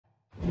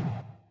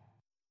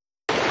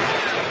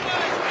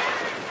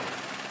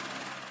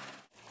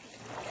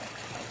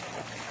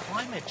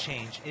Climate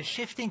change is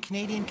shifting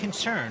Canadian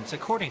concerns,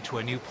 according to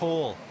a new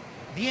poll.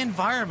 The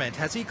environment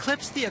has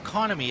eclipsed the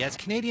economy as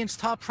Canadians'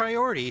 top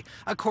priority,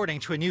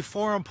 according to a new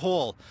Forum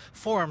poll.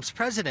 Forum's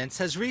president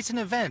says recent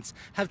events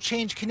have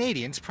changed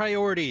Canadians'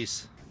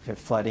 priorities. We've had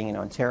flooding in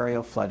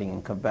Ontario, flooding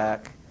in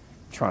Quebec,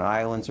 Toronto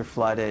Islands are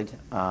flooded.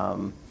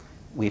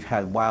 We've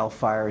had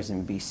wildfires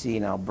in BC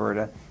and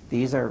Alberta.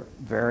 These are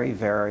very,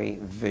 very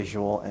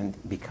visual and,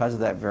 because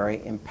of that, very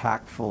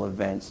impactful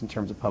events in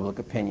terms of public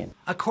opinion.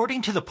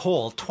 According to the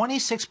poll,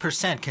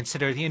 26%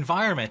 consider the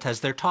environment as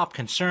their top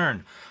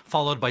concern,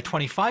 followed by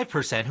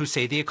 25% who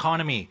say the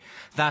economy.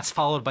 That's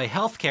followed by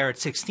healthcare at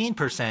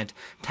 16%,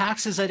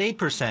 taxes at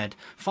 8%,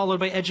 followed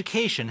by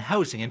education,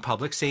 housing and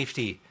public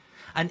safety.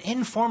 An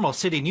informal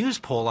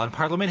CityNews poll on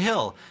Parliament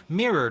Hill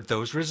mirrored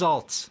those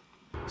results.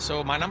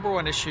 So my number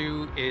one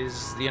issue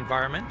is the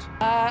environment.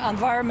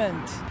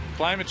 Environment.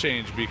 Climate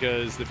change,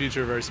 because the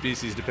future of our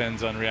species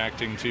depends on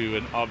reacting to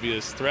an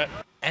obvious threat.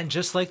 And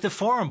just like the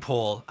Forum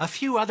poll, a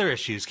few other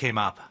issues came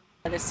up.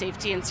 The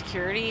safety and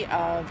security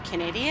of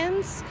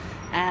Canadians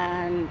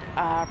and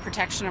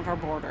protection of our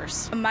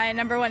borders. My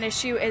number one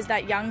issue is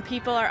that young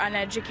people are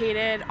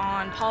uneducated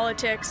on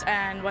politics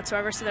and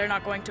whatsoever, so they're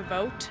not going to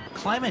vote.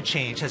 Climate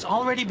change has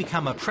already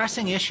become a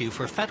pressing issue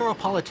for federal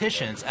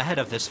politicians ahead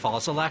of this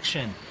fall's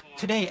election.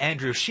 Today,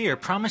 Andrew Scheer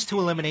promised to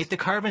eliminate the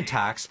carbon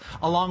tax,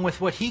 along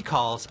with what he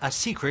calls a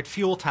secret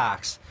fuel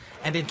tax.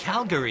 And in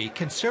Calgary,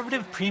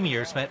 Conservative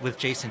premiers met with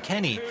Jason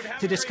Kenney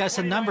to discuss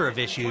a number of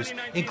issues,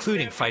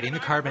 including fighting the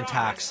carbon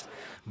tax.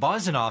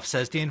 Bozinoff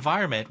says the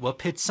environment will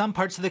pit some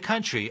parts of the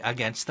country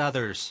against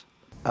others.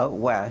 Out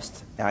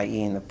west,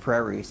 i.e. in the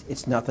prairies,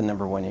 it's not the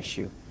number one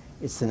issue.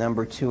 It's the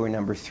number two or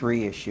number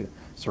three issue.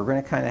 So we're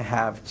going to kind of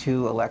have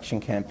two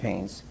election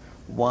campaigns.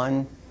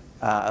 One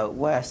out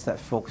west that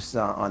focuses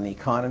on the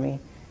economy,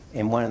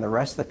 and one in the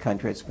rest of the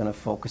country that's going to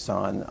focus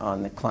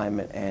on the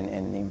climate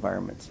and the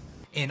environment.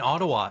 In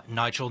Ottawa,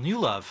 Nigel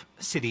Newlove,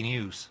 City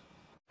News.